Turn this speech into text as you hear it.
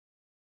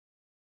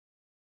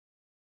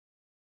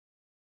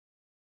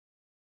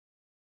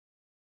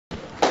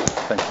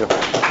Thank you.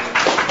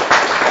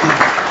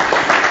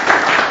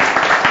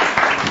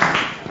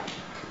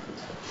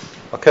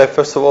 Okay,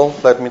 first of all,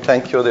 let me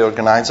thank you, the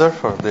organizer,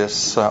 for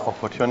this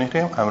opportunity.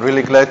 I'm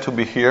really glad to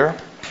be here.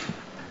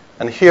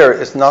 And here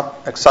is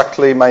not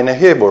exactly my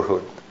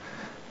neighborhood.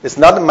 It's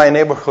not my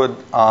neighborhood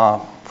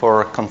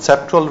for a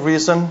conceptual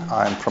reason.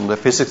 I'm from the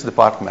physics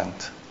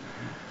department.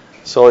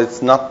 So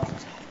it's not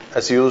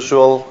as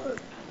usual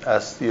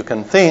as you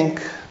can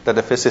think that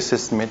a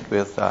physicist meet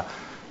with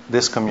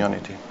this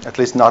community, at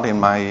least not in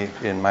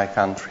my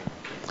country.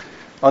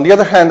 On the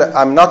other hand,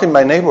 I'm not in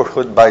my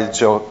neighborhood by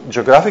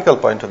geographical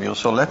point of view.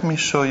 So let me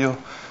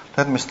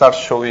start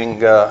showing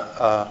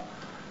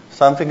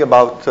something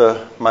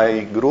about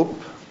my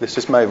group. This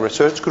is my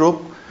research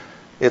group.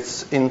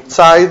 It's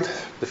inside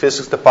the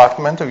physics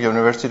department of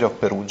University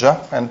of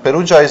Perugia. And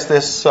Perugia is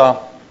this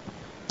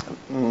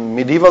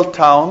medieval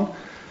town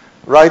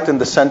right in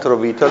the center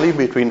of Italy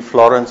between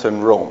Florence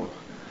and Rome.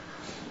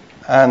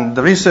 And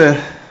there is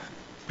a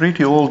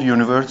pretty old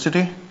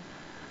university.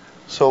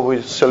 So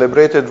we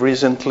celebrated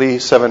recently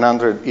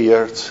 700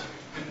 years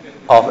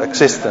of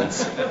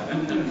existence.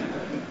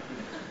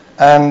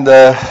 And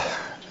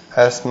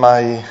as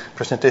my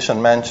presentation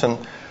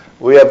mentioned,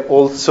 we have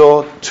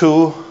also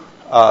two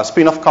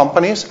spin-off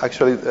companies.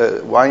 Actually,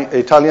 one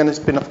Italian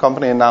spin-off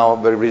company, and now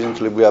very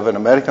recently we have an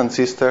American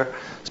sister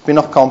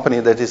spin-off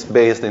company that is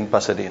based in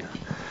Pasadena.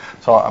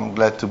 So I'm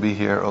glad to be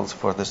here also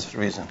for this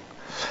reason.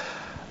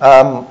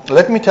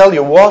 Let me tell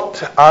you,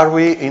 what are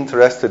we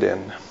interested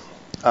in?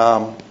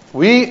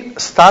 We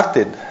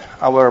started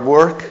our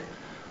work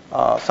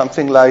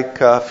something like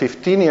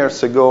 15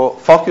 years ago,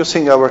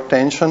 focusing our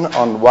attention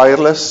on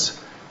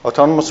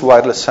autonomous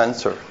wireless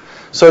sensor.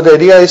 So the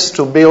idea is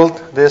to build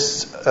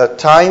this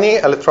tiny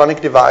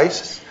electronic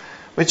devices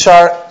which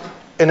are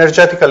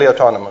energetically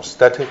autonomous,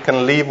 that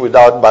can live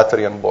without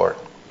battery on board.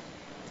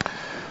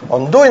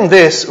 On doing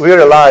this, we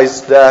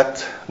realized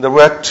that there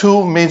were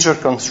two major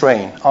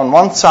constraints. On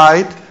one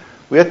side,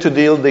 we had to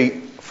deal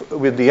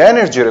with the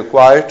energy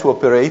required to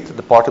operate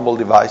the portable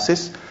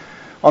devices.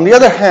 On the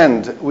other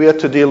hand, we had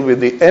to deal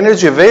with the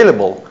energy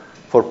available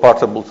from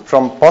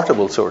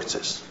portable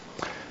sources.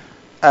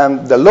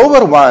 And the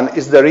lower one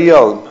is the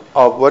realm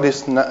of what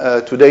is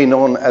today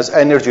known as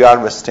energy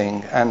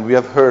harvesting. And we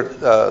have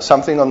heard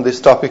something on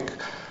this topic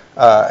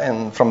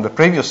from the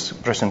previous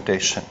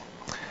presentation.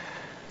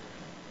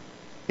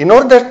 In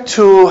order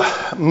to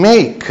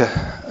make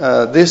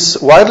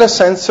this wireless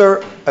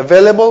sensor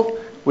available,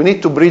 we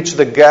need to bridge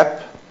the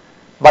gap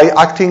by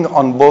acting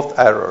on both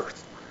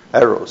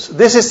arrows.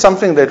 This is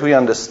something that we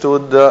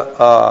understood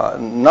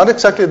not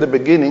exactly at the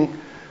beginning,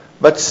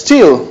 but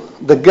still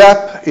the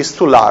gap is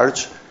too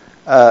large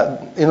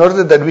in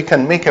order that we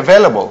can make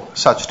available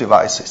such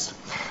devices.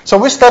 So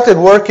we started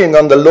working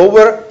on the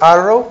lower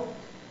arrow,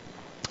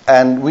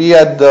 and we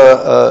had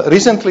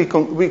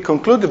we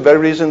concluded very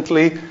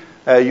recently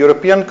a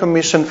European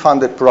Commission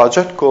funded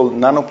project called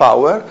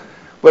NanoPower,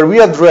 where we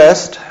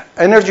addressed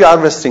energy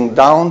harvesting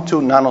down to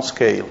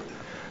nanoscale.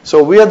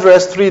 So we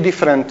addressed three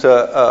different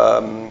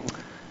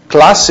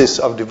classes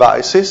of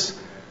devices.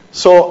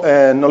 So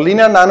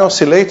nonlinear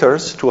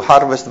nano-oscillators to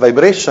harvest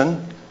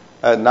vibration,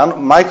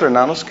 micro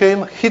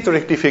nanoscale, heat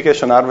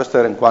rectification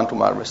harvester, and quantum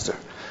harvester.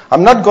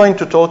 I'm not going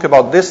to talk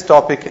about this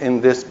topic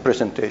in this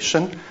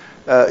presentation.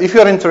 If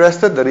you are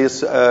interested, there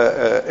is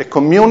a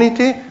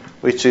community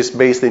which is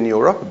based in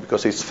Europe,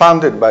 because it's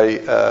funded by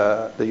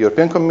the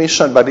European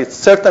Commission, but it's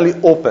certainly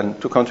open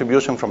to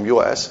contribution from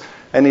US.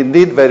 And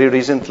indeed, very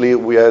recently,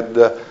 we had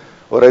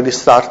already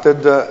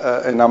started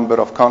a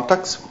number of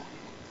contacts.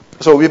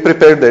 So we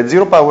prepared a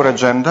zero-power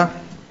agenda.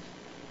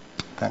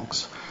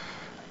 Thanks.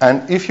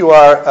 And if you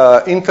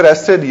are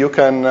interested, you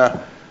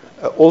can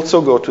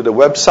also go to the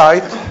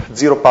website,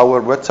 Zero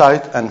Power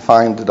website, and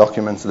find the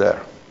documents there.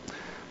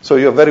 So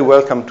you're very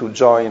welcome to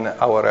join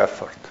our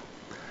effort.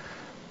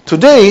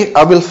 Today,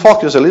 I will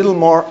focus a little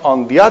more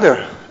on the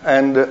other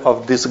end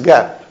of this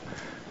gap.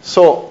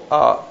 So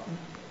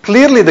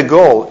clearly the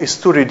goal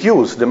is to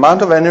reduce the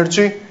amount of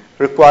energy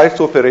required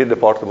to operate the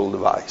portable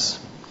device.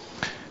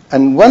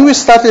 And when we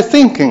started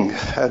thinking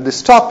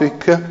this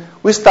topic,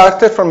 we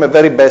started from a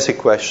very basic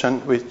question,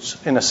 which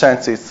in a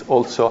sense is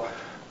also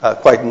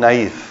quite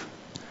naive.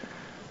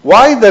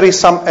 Why there is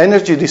some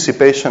energy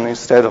dissipation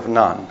instead of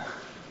none?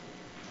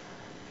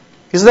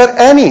 Is there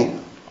any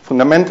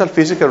fundamental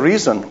physical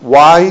reason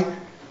why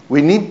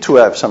we need to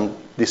have some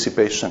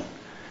dissipation?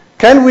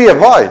 Can we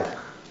avoid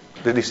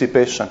the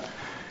dissipation?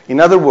 In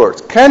other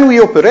words, can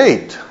we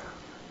operate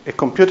a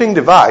computing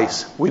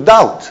device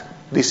without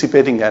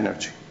dissipating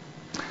energy?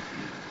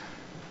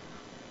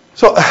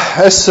 So,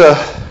 as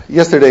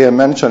yesterday I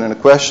mentioned in a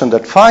question,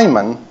 that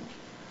Feynman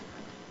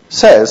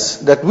says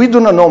that we do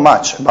not know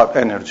much about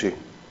energy.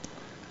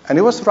 And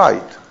he was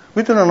right.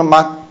 We do not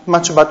know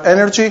much about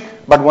energy,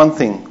 but one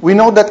thing. We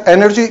know that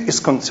energy is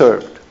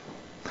conserved.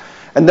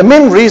 And the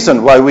main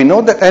reason why we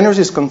know that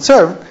energy is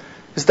conserved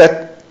is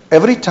that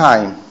every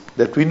time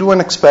that we do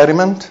an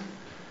experiment,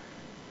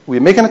 we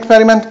make an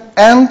experiment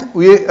and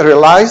we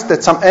realize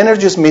that some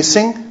energy is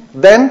missing,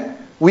 then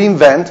we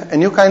invent a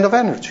new kind of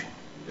energy.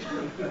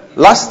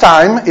 Last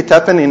time, it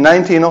happened in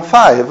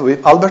 1905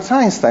 with Albert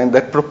Einstein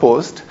that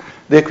proposed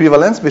the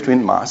equivalence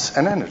between mass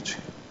and energy,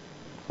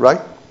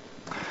 right?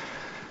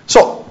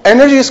 So,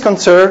 energy is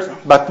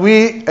conserved, but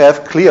we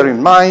have clear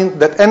in mind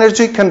that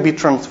energy can be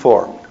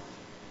transformed.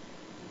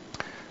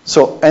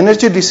 So,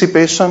 energy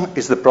dissipation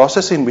is the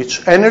process in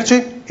which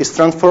energy is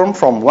transformed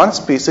from one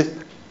species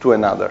to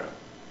another.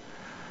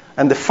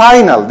 And the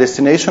final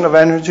destination of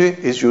energy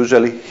is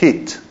usually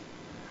heat.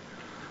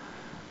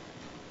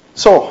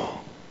 So,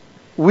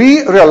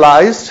 we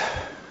realized,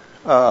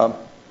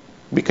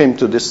 we came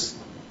to this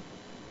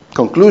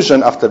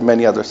conclusion after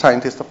many other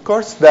scientists, of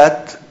course,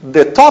 that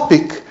the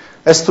topic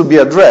has to be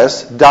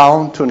addressed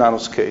down to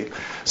nanoscale.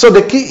 So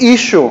the key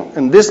issue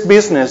in this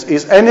business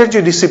is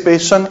energy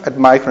dissipation at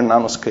micro and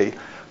nanoscale.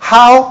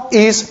 How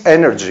is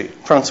energy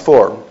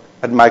transformed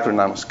at micro and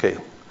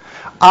nanoscale?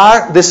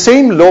 Are the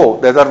same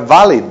laws that are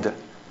valid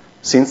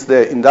since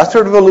the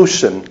Industrial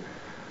Revolution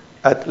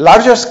at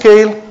larger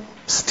scale,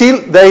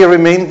 still they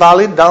remain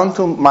valid down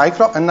to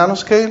micro and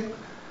nanoscale?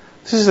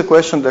 This is a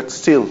question that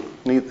still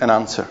needs an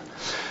answer.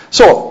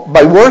 So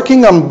by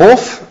working on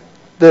both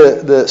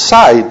the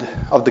side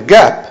of the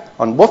gap,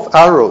 on both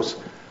arrows,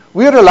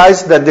 we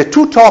realized that the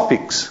two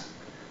topics,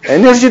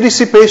 energy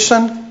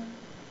dissipation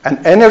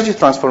and energy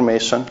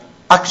transformation,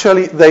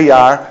 actually they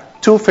are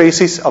two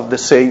faces of the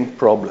same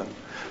problem.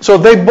 So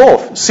they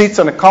both sit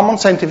on a common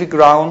scientific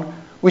ground,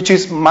 which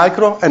is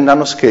micro and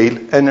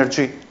nanoscale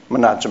energy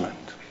management.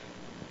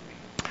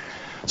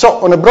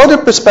 So on a broader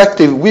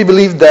perspective, we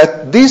believe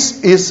that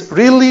this is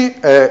really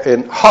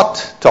a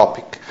hot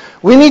topic.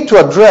 We need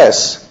to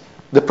address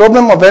the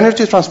problem of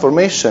energy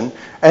transformation,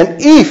 and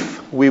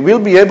if we will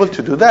be able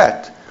to do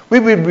that, we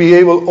will be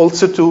able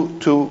also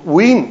to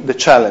win the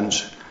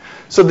challenge.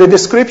 So the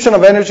description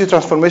of energy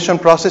transformation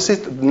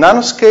processes at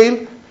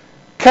nanoscale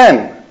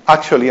can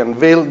actually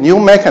unveil new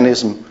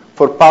mechanisms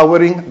for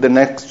powering the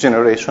next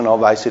generation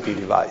of ICT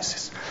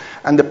devices.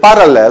 And the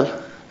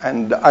parallel,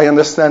 and I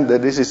understand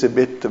that this is a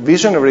bit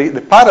visionary, the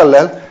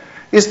parallel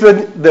is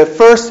the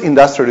first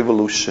industrial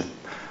revolution.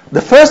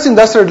 The first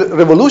industrial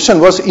revolution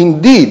was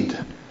indeed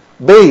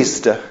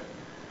based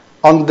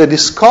on the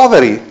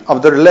discovery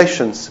of the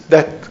relations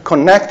that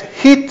connect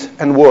heat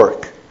and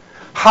work.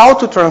 How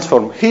to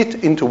transform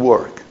heat into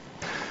work.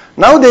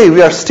 Nowadays,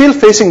 we are still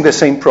facing the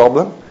same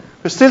problem.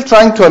 We're still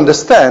trying to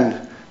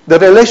understand the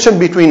relation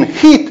between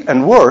heat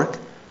and work,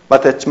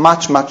 but at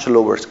much, much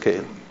lower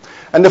scale.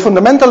 And the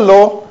fundamental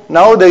law,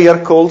 now they are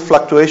called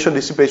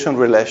fluctuation-dissipation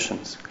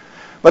relations.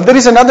 But there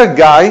is another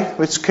guy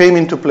which came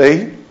into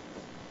play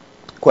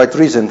quite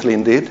recently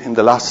indeed, in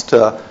the last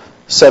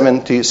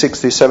 60,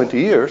 70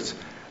 years,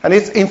 and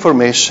it's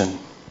information.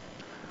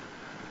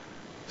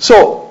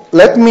 So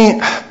let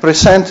me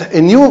present a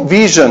new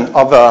vision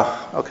of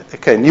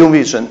new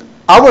vision.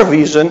 Our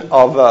vision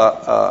of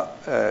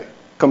a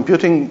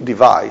computing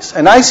device.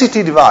 An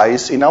ICT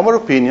device, in our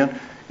opinion,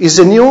 is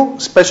a new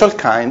special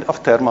kind of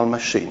thermal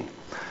machine.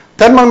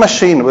 Thermal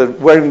machines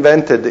were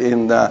invented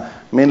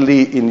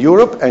mainly in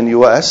Europe and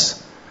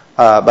US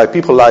by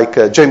people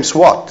like James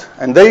Watt,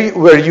 and they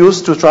were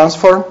used to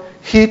transform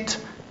heat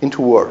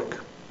into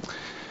work.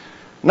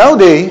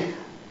 Nowadays,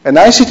 an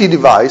ICT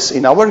device,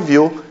 in our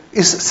view,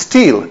 is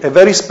still a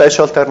very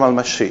special thermal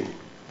machine.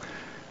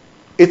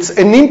 It's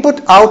an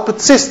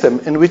input-output system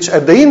in which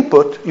at the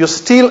input you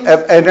still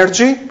have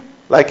energy,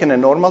 like in a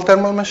normal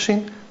thermal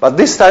machine, but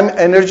this time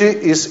energy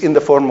is in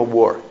the form of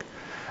work.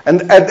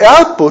 And at the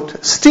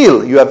output,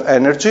 still you have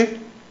energy,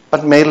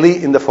 but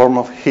mainly in the form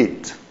of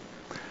heat.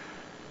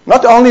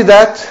 Not only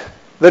that,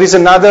 there is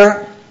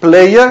another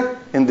player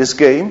in this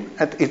game,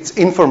 and it's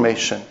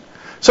information.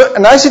 So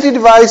an ICT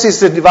device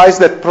is a device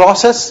that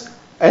processes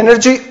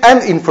energy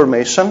and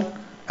information,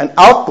 and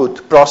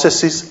output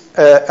processes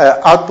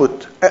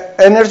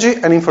energy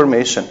and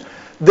information.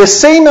 The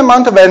same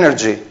amount of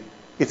energy,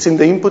 it's in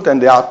the input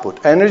and the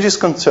output. Energy is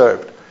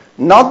conserved.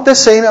 Not the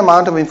same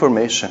amount of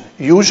information.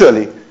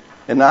 Usually,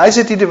 in an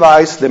ICT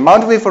device, the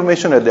amount of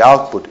information at the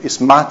output is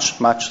much,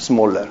 much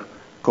smaller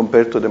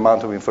compared to the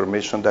amount of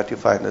information that you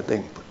find at the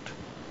input.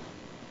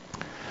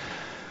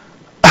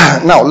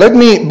 Now, let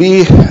me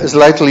be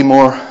slightly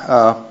more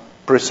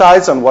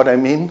precise on what I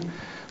mean.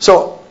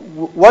 So,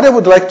 what I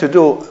would like to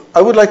do,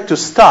 I would like to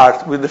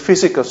start with the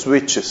physical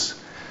switches.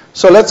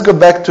 So let's go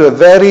back to a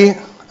very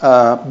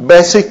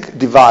basic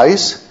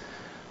device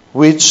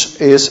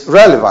which is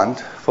relevant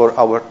for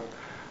our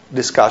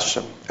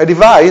discussion. A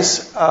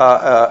device,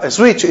 a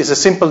switch is a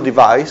simple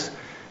device.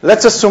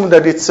 Let's assume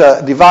that it's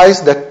a device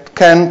that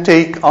can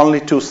take only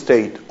two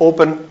states,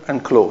 open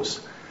and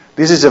close.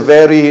 This is a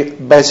very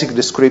basic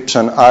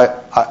description.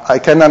 I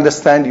can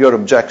understand your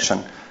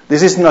objection.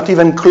 This is not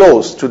even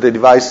close to the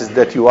devices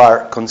that you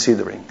are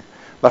considering.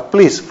 But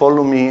please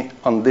follow me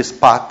on this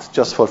path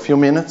just for a few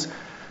minutes,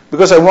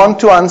 because I want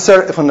to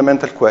answer a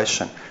fundamental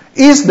question.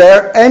 Is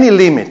there any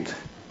limit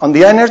on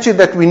the energy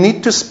that we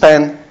need to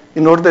spend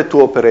in order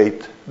to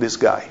operate this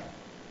guy?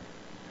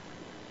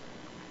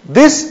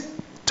 This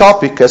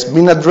topic has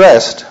been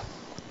addressed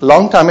a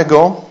long time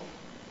ago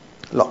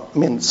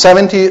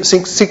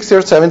 60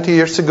 or 70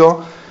 years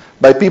ago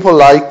by people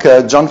like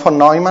John von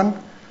Neumann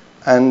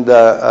and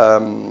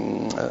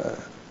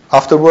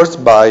afterwards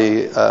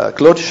by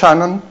Claude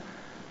Shannon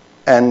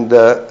and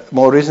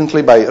more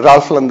recently by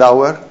Ralph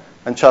Landauer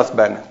and Charles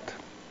Bennett.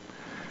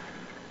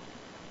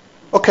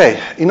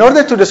 Okay, in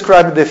order to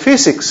describe the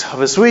physics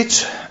of a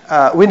switch,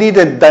 we need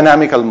a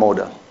dynamical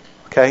model.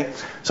 Okay,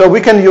 so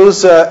we can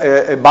use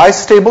a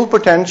bistable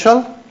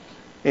potential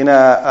in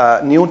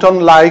a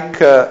Newton-like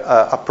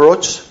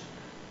approach,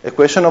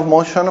 equation of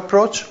motion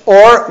approach,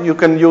 or you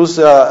can use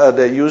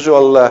the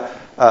usual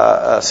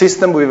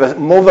system with a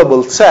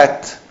movable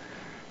set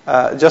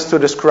just to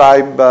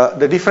describe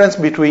the difference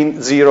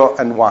between 0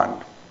 and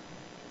 1.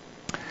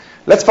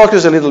 Let's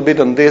focus a little bit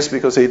on this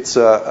because it's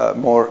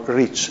more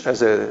rich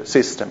as a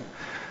system.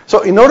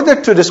 So in order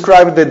to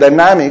describe the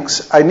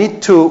dynamics, I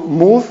need to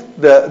move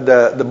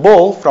the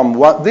ball from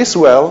this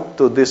well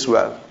to this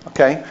well.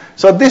 Okay?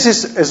 So this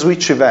is a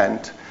switch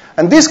event.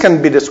 And this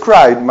can be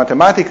described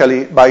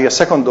mathematically by a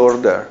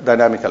second-order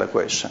dynamical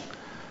equation.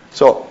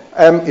 So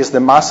m is the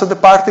mass of the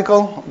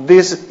particle,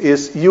 this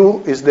is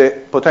u is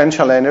the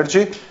potential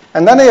energy,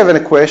 and then I have an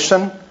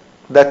equation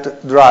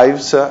that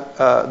drives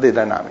the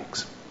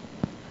dynamics.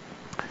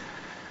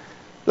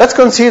 Let's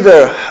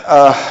consider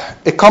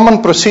a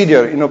common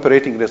procedure in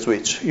operating the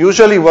switch.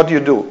 Usually what you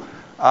do,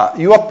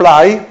 you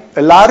apply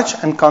a large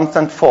and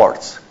constant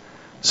force.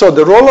 So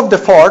the role of the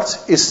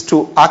force is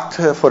to act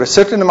for a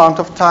certain amount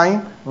of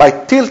time by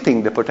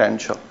tilting the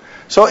potential.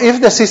 So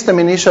if the system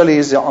initially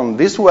is on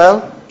this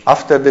well,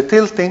 after the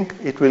tilting,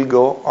 it will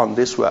go on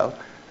this well.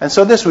 And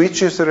so the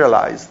switch is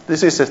realized.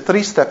 This is a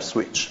three-step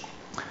switch.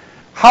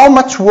 How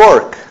much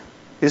work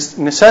is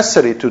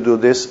necessary to do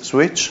this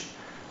switch?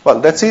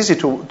 Well, that's easy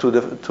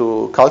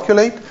to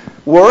calculate.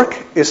 Work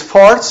is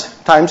force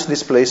times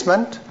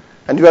displacement,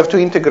 and you have to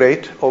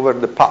integrate over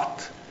the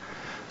path.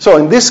 So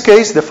in this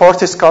case, the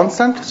force is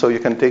constant, so you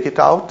can take it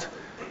out.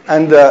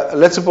 And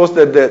let's suppose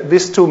that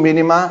these two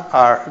minima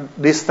are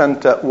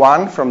distant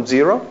 1 from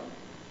 0,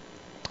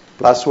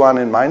 plus 1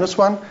 and minus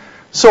 1.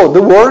 So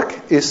the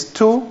work is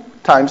 2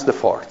 times the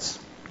force,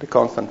 the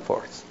constant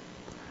force.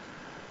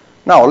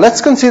 Now,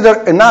 let's consider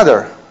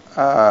another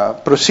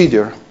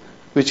procedure,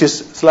 which is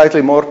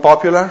slightly more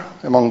popular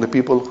among the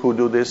people who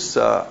do this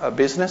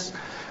business.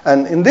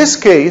 And in this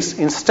case,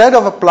 instead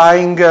of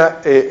applying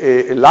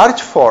a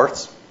large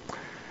force,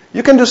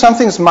 you can do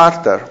something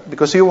smarter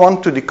because you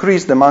want to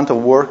decrease the amount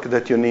of work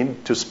that you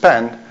need to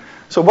spend.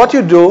 So what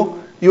you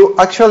do, you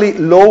actually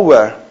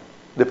lower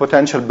the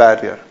potential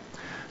barrier.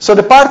 So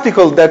the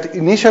particle that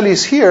initially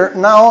is here,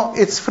 now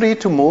it's free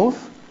to move.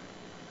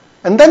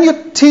 And then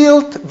you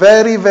tilt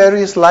very,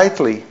 very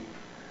slightly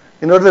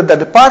in order that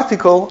the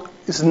particle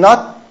is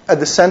not at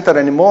the center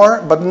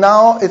anymore, but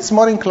now it's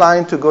more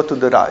inclined to go to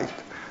the right.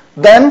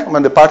 Then,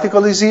 when the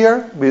particle is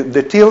here, with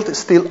the tilt is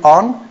still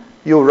on,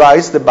 you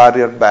raise the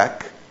barrier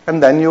back,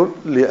 and then you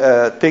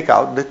take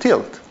out the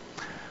tilt.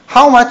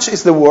 How much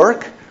is the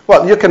work?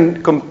 Well, you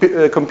can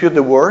compute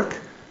the work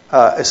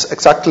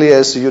exactly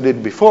as you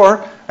did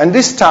before, and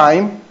this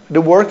time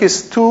the work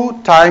is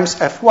 2 times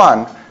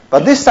F1,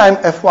 but this time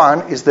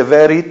F1 is the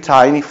very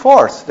tiny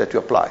force that you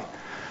apply.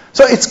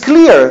 So it's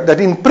clear that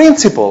in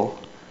principle,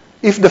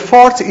 if the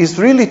force is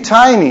really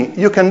tiny,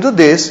 you can do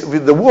this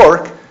with the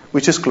work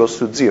which is close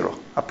to 0,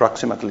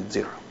 approximately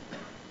 0.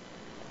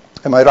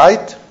 Am I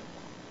right?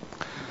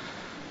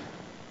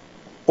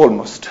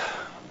 Almost.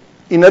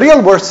 In a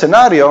real-world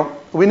scenario,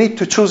 we need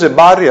to choose a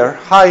barrier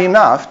high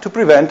enough to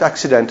prevent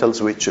accidental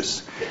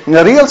switches. In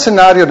a real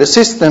scenario, the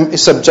system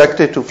is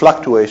subjected to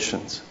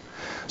fluctuations.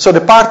 So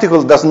the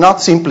particle does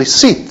not simply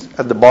sit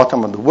at the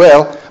bottom of the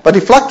well, but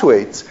it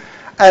fluctuates.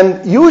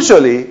 And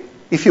usually,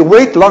 if you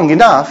wait long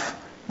enough,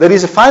 there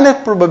is a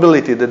finite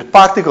probability that the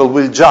particle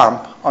will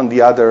jump on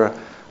the other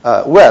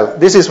well.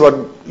 This is what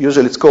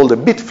usually is called a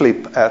bit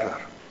flip error.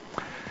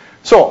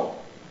 So,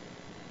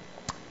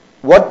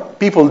 what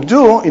people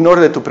do in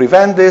order to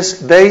prevent this,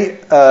 they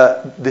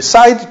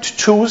decide to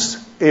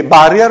choose a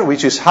barrier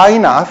which is high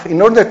enough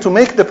in order to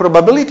make the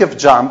probability of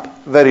jump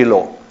very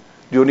low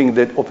during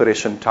the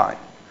operation time.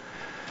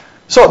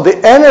 So the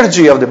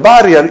energy of the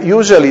barrier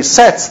usually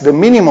sets the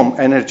minimum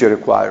energy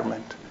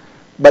requirement.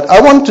 But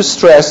I want to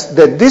stress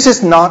that this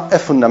is not a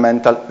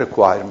fundamental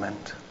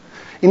requirement.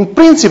 In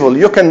principle,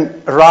 you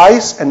can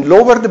rise and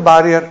lower the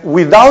barrier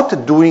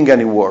without doing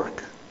any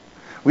work.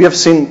 We have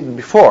seen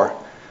before.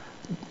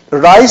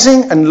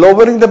 Rising and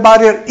lowering the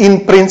barrier,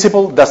 in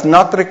principle, does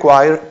not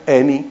require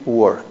any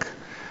work.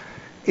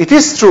 It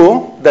is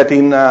true that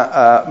in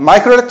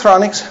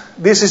microelectronics,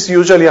 this is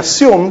usually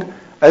assumed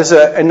as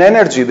an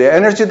energy, the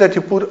energy that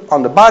you put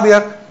on the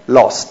barrier,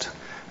 lost.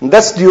 And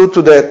that's due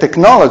to the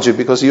technology,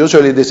 because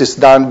usually this is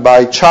done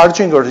by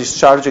charging or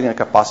discharging a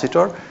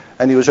capacitor,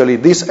 and usually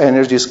this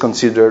energy is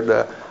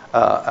considered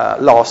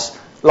lost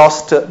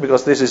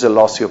because this is a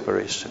lossy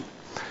operation.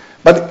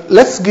 But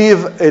let's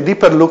give a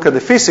deeper look at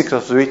the physics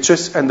of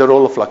switches and the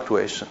role of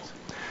fluctuations.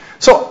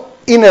 So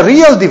in a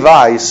real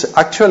device,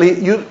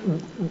 actually,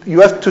 you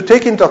have to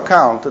take into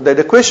account that the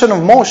equation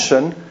of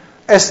motion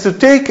has to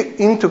take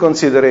into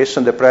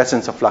consideration the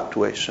presence of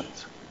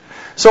fluctuations.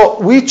 So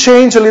we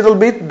change a little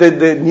bit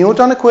the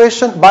Newton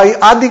equation by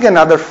adding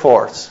another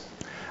force.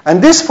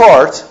 And this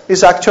force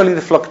is actually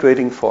the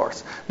fluctuating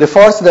force, the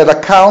force that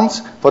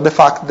accounts for the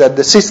fact that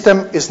the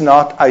system is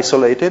not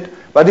isolated,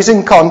 but is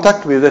in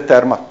contact with the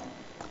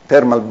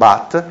thermal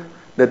bath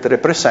that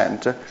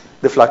represent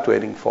the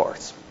fluctuating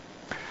force.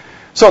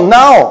 So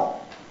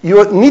now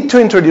you need to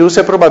introduce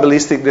a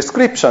probabilistic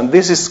description.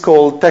 This is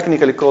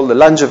technically called the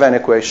Langevin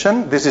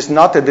equation. This is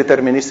not a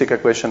deterministic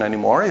equation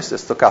anymore. It's a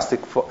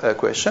stochastic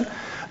equation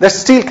that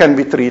still can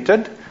be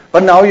treated,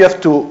 but now you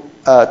have to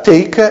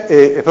take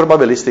a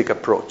probabilistic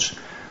approach.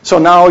 So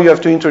now you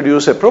have to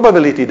introduce a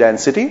probability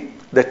density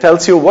that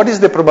tells you what is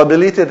the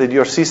probability that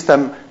your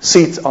system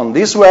sits on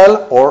this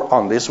well or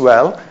on this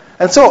well.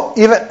 And so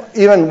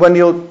even when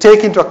you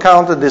take into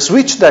account the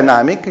switch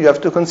dynamic, you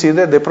have to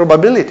consider the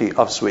probability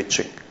of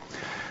switching.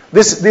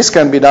 This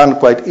can be done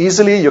quite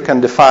easily. You can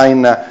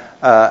define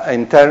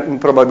in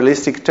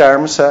probabilistic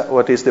terms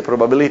what is the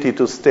probability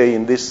to stay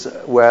in this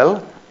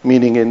well,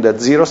 meaning in that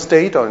zero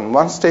state or in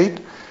one state,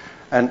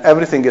 and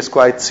everything is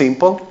quite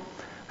simple.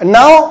 And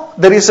now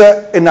there is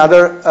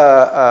another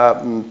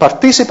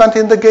participant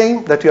in the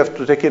game that you have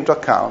to take into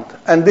account,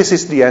 and this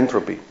is the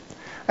entropy.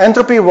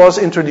 Entropy was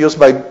introduced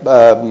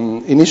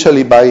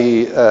initially by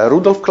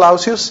Rudolf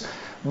Clausius,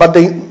 but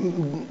the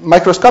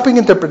microscopic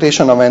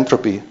interpretation of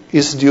entropy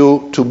is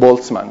due to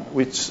Boltzmann,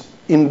 which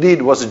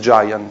indeed was a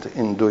giant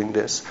in doing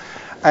this.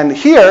 And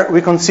here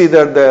we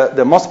consider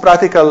the most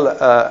practical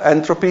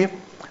entropy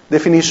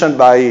definition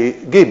by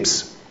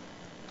Gibbs,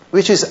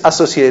 which is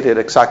associated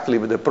exactly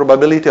with the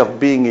probability of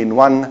being in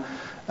one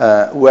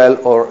well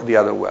or the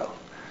other well.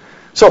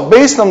 So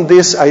based on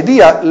this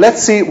idea,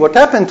 let's see what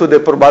happened to the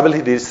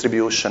probability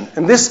distribution.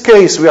 In this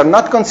case, we are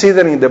not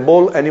considering the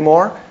ball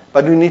anymore,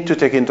 but we need to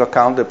take into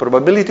account the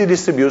probability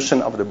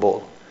distribution of the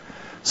ball.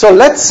 So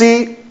let's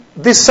see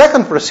this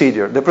second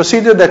procedure, the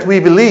procedure that we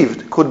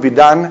believed could be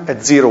done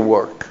at zero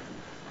work.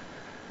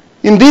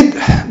 Indeed,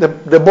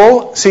 the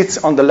ball sits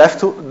on the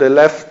left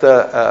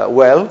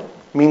well,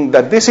 meaning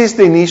that this is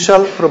the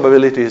initial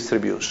probability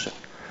distribution.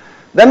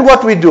 Then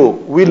what we do,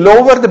 we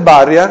lower the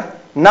barrier.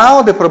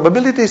 Now the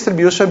probability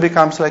distribution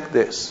becomes like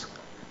this.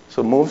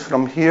 So moves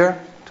from here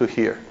to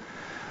here.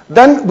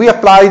 Then we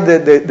apply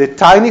the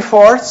tiny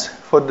force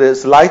for the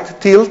slight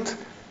tilt,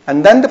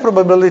 and then the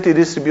probability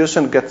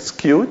distribution gets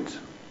skewed.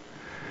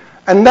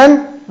 And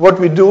then what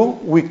we do,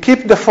 we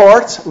keep the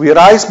force, we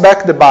rise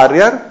back the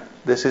barrier.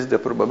 This is the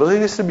probability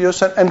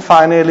distribution, and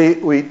finally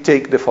we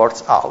take the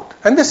force out.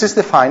 And this is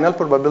the final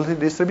probability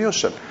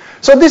distribution.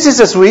 So this is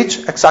a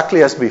switch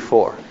exactly as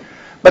before.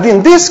 But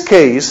in this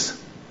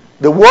case,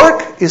 the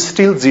work is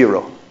still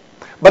zero.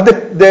 But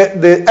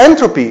the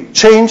entropy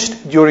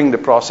changed during the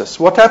process.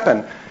 What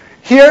happened?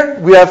 Here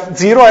we have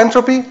zero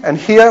entropy, and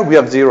here we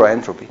have zero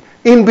entropy.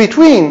 In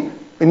between,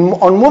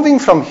 on moving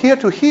from here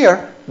to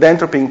here, the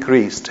entropy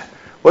increased.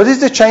 What is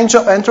the change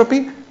of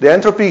entropy? The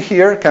entropy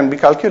here can be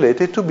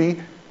calculated to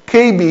be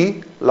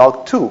Kb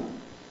log 2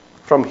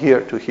 from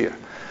here to here.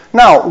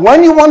 Now,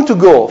 when you want to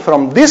go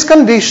from this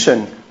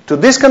condition to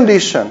this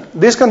condition,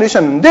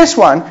 and this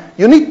one,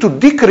 you need to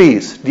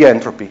decrease the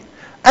entropy.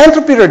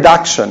 Entropy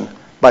reduction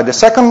by the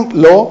second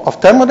law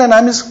of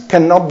thermodynamics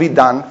cannot be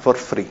done for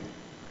free.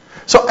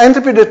 So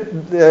entropy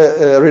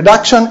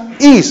reduction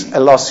is a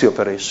lossy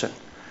operation,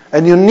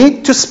 and you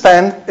need to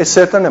spend a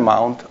certain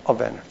amount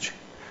of energy.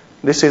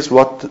 This is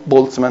what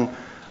Boltzmann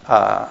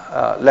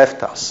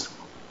left us.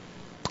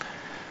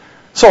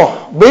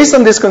 So, based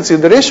on this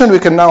consideration, we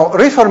can now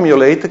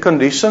reformulate the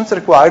conditions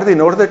required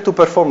in order to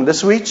perform the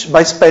switch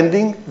by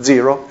spending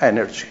zero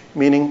energy,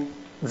 meaning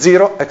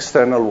zero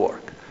external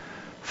work.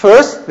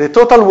 First, the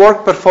total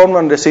work performed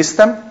on the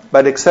system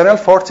by the external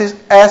forces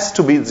has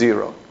to be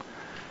zero.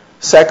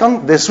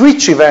 Second, the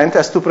switch event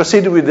has to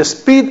proceed with the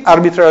speed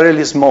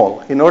arbitrarily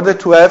small in order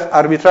to have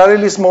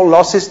arbitrarily small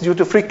losses due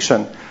to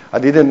friction. I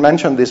didn't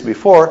mention this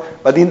before,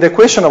 but in the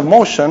equation of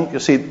motion, you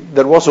see,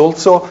 there was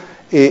also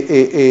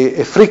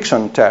a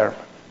friction term,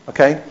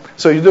 okay?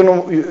 So you don't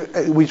know,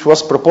 which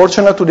was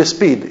proportional to the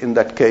speed in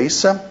that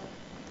case.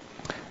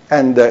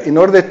 And in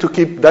order to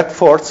keep that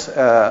force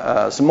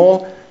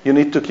small, you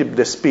need to keep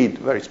the speed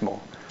very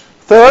small.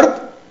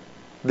 Third,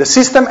 the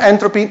system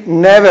entropy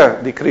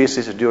never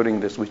decreases during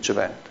the switch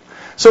event.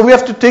 So we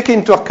have to take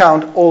into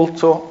account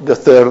also the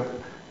third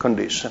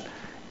condition.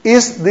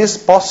 Is this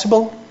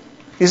possible?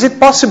 Is it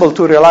possible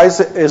to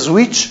realize a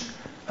switch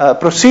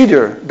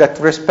procedure that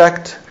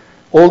respects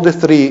all the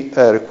three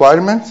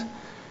requirements?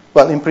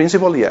 Well, in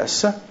principle,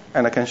 yes,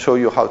 and I can show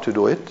you how to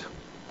do it.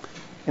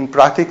 In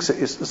practice,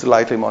 it's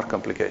slightly more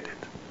complicated.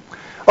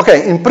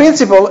 Okay, in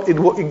principle,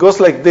 it goes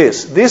like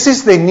this. This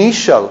is the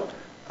initial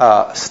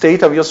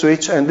state of your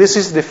switch, and this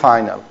is the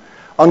final.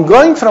 On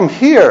going from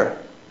here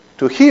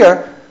to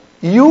here,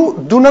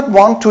 you do not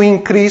want to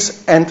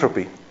increase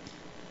entropy.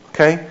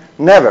 Okay?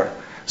 Never.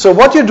 So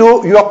what you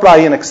do, you apply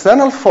an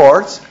external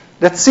force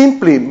that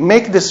simply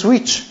make the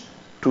switch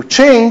to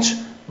change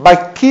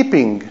by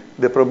keeping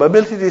the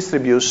probability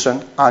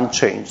distribution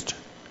unchanged.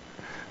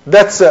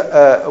 That's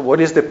what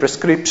is the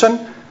prescription.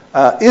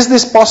 Is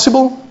this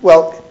possible?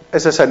 Well,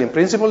 as I said, in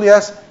principle,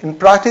 yes. In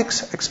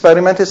practice,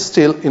 experiment is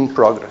still in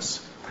progress.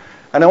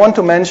 And I want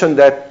to mention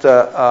that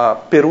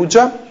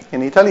Perugia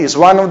in Italy is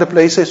one of the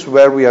places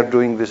where we are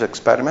doing these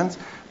experiments,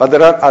 but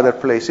there are other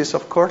places,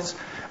 of course.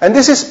 And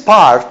this is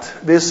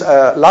this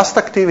last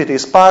activity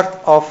is part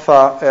of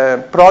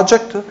a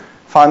project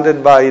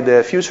funded by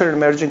the Future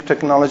Emerging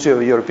Technology of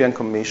the European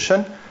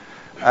Commission.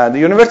 The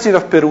University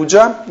of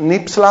Perugia,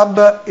 NIPS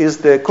Lab, is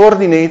the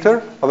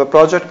coordinator of a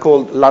project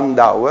called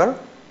Landauer,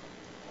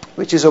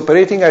 which is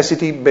operating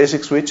ICT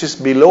basic switches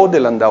below the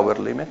Landauer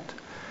limit.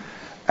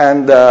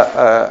 And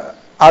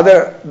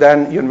other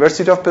than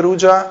University of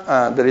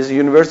Perugia, there is a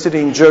university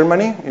in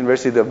Germany,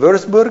 University of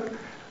Würzburg,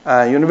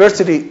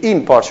 university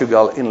in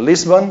Portugal, in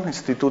Lisbon,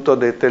 Instituto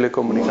de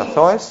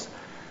Telecomunicações,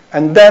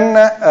 and then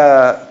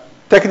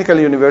Technical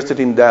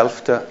University in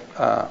Delft,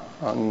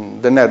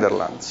 in the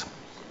Netherlands.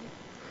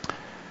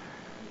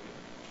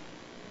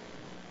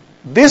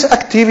 This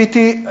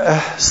activity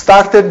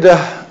started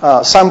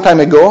some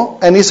time ago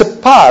and is a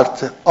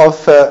part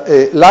of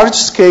a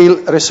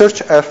large-scale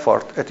research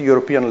effort at the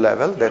European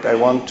level that I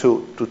want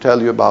to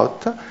tell you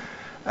about.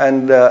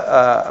 And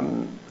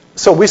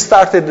so we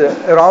started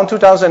around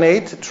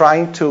 2008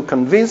 trying to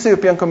convince the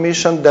European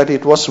Commission that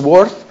it was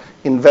worth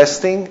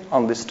investing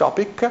on this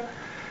topic.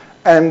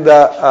 And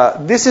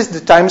this is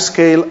the time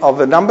scale of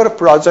a number of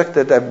projects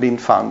that have been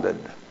funded.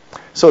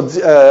 So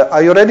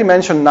I already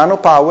mentioned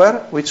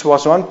NanoPower, which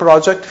was one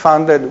project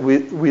funded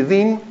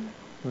within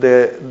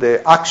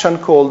the action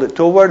called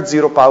Toward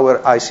Zero Power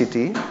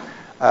ICT.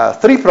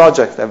 3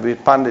 projects have been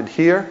funded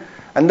here.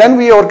 And then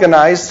we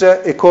organized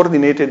a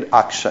coordinated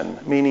action,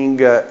 meaning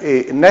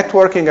a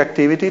networking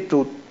activity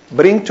to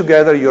bring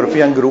together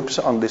European groups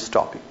on this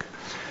topic.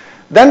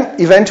 Then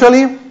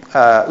eventually,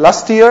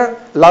 last year,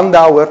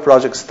 Landauer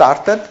project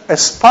started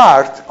as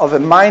part of a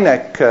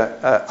MINEC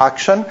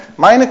action.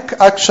 MINEC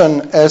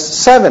action has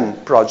 7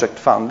 projects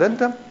funded.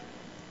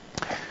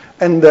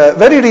 And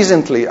very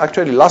recently,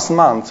 actually last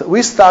month,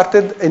 we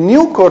started a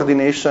new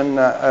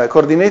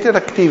coordinated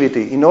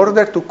activity in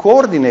order to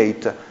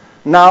coordinate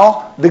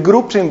now the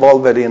groups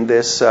involved in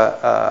this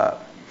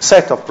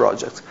set of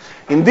projects.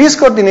 In this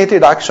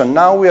coordinated action,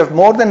 now we have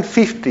more than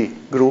 50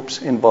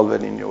 groups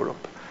involved in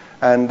Europe.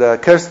 And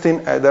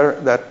Kerstin Eder,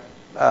 that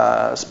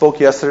spoke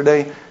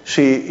yesterday,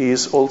 she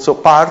is also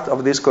part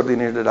of this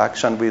coordinated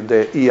action with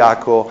the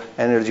IACO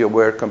Energy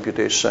Aware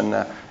Computation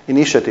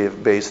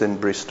Initiative based in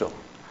Bristol.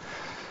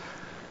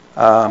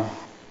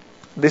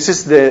 This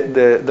is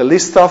the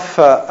list of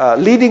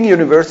leading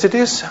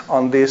universities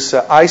on this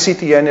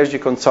ICT Energy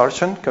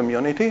Consortium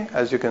community.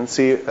 As you can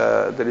see,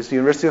 there is the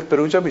University of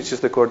Perugia, which is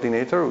the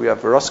coordinator. We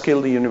have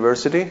Roskilde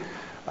University,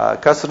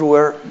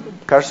 Karlsruhe,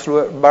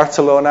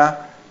 Barcelona,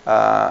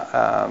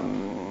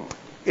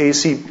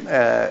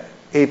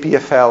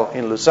 APFL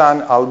in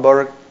Lausanne,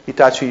 Aalborg,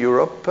 Hitachi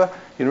Europe,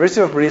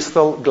 University of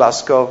Bristol,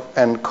 Glasgow,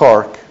 and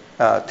Cork,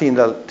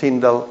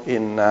 Tyndall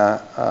in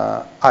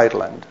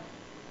Ireland.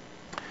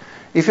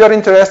 If you are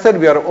interested,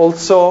 we are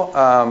also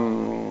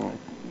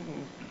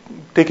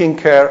taking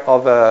care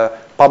of a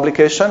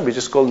publication which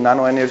is called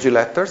Nano Energy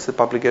Letters. The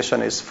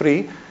publication is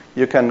free.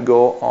 You can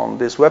go on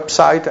this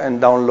website and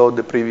download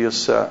the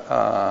previous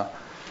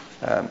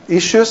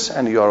issues,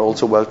 and you are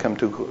also welcome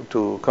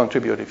to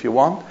contribute if you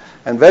want.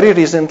 And very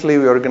recently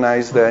we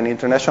organized an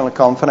international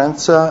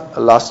conference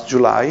last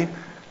July,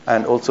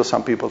 and also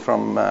some people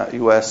from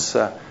US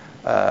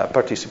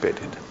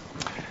participated.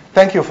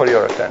 Thank you for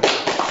your attention.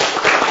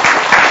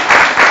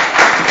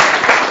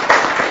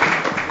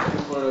 Thank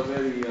you for a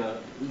very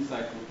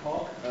insightful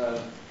talk.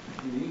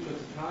 In the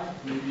interest of time,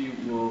 maybe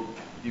we'll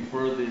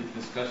defer the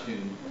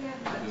discussion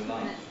to the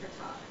lunch.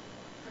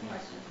 For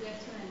questions. We have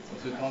 2 minutes.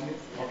 So, Tommy?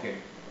 Okay.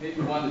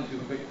 Maybe 1 or 2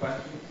 quick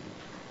questions.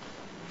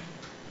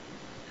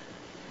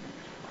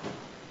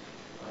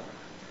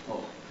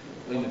 Oh,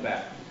 in the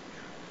back.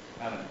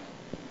 Alan.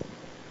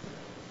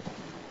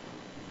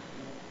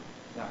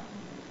 Yeah.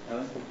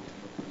 Alan?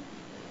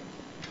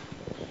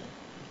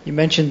 You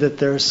mentioned that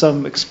there are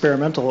some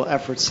experimental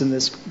efforts in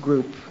this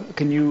group.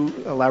 Can you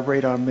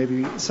elaborate on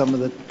maybe some of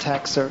the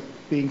tacks are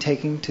being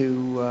taken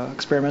to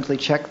experimentally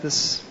check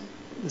this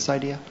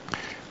idea?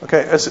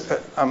 Okay,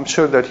 I'm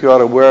sure that you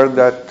are aware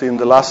that in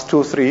the last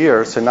 2-3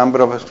 years, a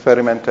number of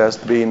experiments has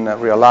been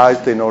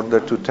realized in order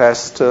to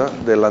test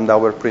the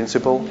Landauer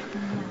principle.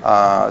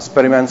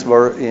 Experiments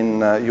were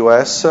in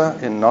US,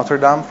 in Notre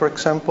Dame, for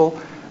example,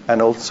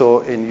 and also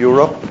in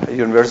Europe,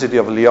 University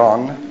of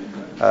Lyon,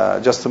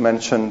 just to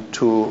mention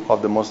 2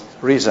 of the most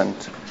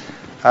recent.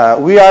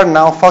 We are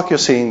now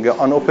focusing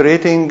on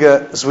operating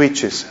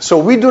switches. So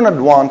we do not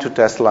want to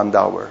test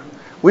Landauer.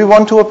 We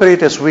want to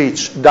operate a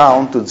switch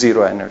down to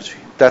zero energy.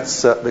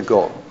 That's the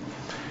goal.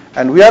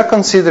 And we are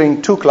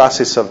considering 2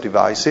 classes of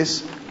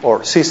devices,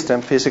 or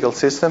physical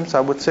systems,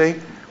 I would say.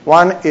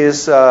 One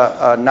is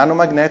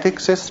nanomagnetic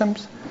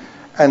systems.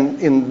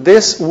 And in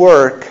this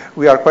work,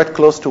 we are quite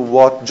close to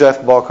what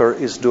Jeff Boker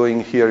is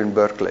doing here in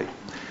Berkeley.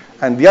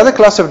 And the other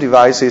class of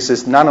devices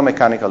is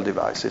nanomechanical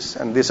devices.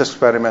 And this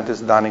experiment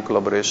is done in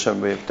collaboration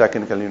with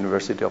Technical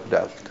University of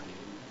Delft.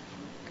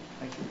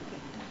 Thank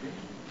you.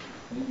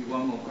 Maybe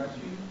one more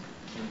question.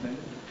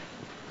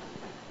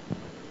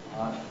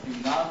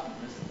 If not,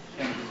 let's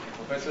thank the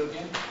professor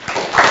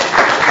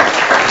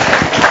again.